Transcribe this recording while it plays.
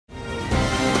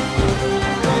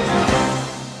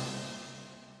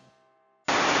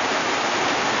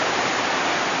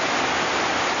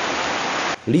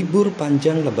Libur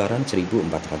panjang Lebaran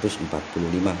 1445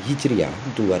 Hijriah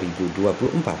 2024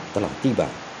 telah tiba.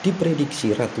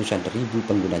 Diprediksi ratusan ribu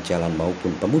pengguna jalan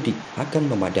maupun pemudik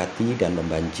akan memadati dan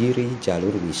membanjiri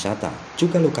jalur wisata,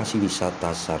 juga lokasi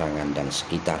wisata Sarangan dan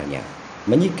sekitarnya.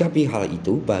 Menyikapi hal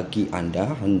itu, bagi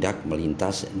Anda hendak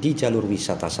melintas di jalur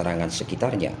wisata Sarangan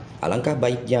sekitarnya, alangkah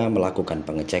baiknya melakukan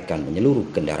pengecekan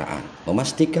menyeluruh kendaraan,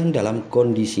 memastikan dalam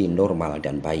kondisi normal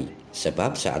dan baik.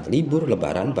 Sebab saat libur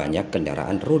Lebaran banyak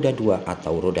kendaraan roda 2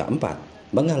 atau roda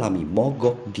 4 mengalami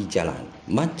mogok di jalan.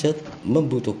 Macet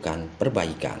membutuhkan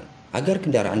perbaikan agar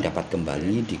kendaraan dapat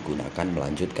kembali digunakan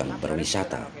melanjutkan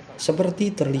berwisata.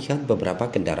 Seperti terlihat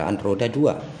beberapa kendaraan roda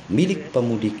 2 milik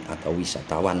pemudik atau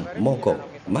wisatawan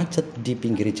mogok, macet di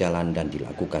pinggir jalan dan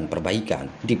dilakukan perbaikan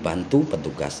dibantu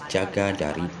petugas jaga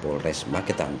dari Polres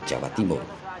Magetan, Jawa Timur.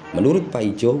 Menurut Pak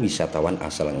Ijo, wisatawan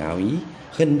asal Ngawi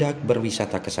hendak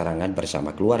berwisata ke Sarangan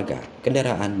bersama keluarga.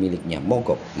 Kendaraan miliknya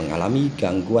mogok mengalami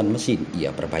gangguan mesin,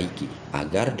 ia perbaiki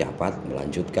agar dapat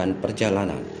melanjutkan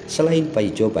perjalanan. Selain Pak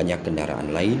Ijo, banyak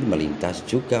kendaraan lain melintas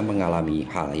juga mengalami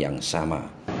hal yang sama.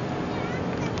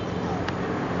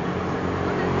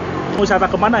 Wisata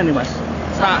kemana ini, Mas?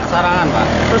 Sarangan, Pak.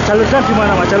 Terus jalurnya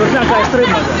gimana, Mas? Jalurnya agak ekstrim,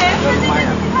 Mas? Ya,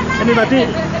 lumayan. Ini tadi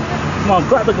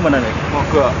mogok atau gimana nih?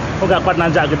 Mogok. Oh, nggak kuat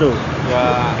nanjak gitu?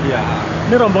 Ya, iya.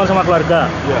 Ini rombongan sama keluarga?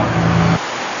 Ya.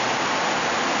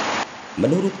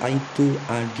 Menurut Aibtu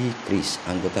Adi Kris,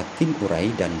 anggota tim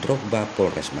Urai dan Drogba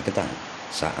Polres Magetan,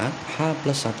 saat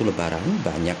H+1 Lebaran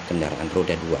banyak kendaraan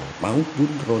roda 2 maupun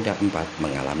roda 4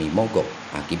 mengalami mogok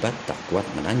akibat tak kuat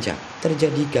menanjak.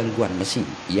 Terjadi gangguan mesin.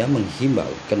 Ia menghimbau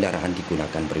kendaraan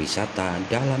digunakan berwisata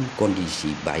dalam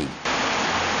kondisi baik.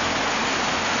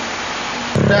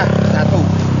 Sudah satu,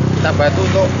 kita bantu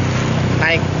untuk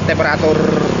naik temperatur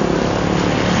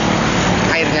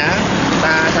airnya.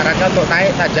 Kita sarankan untuk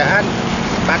naik tajaan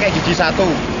pakai gigi 1,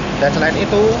 dan selain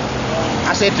itu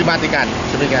AC dimatikan,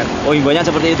 demikian. Oh, himbauannya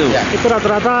seperti itu? Ya. Itu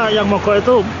rata-rata yang mogok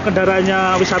itu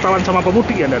kendaraannya wisatawan sama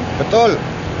pemudik ya, Dan? Betul,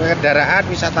 kendaraan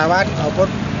wisatawan maupun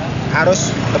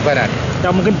arus Lebaran.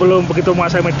 Yang mungkin belum begitu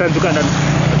menguasai medan juga, Dan?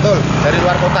 Betul, dari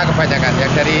luar kota kebanyakan.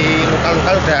 Yang dari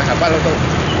lokal-lokal udah hafal untuk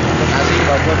lokasi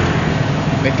maupun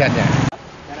medannya.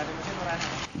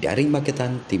 Dari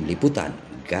Magetan, Tim Liputan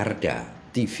Garda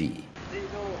TV.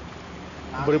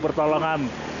 Beri pertolongan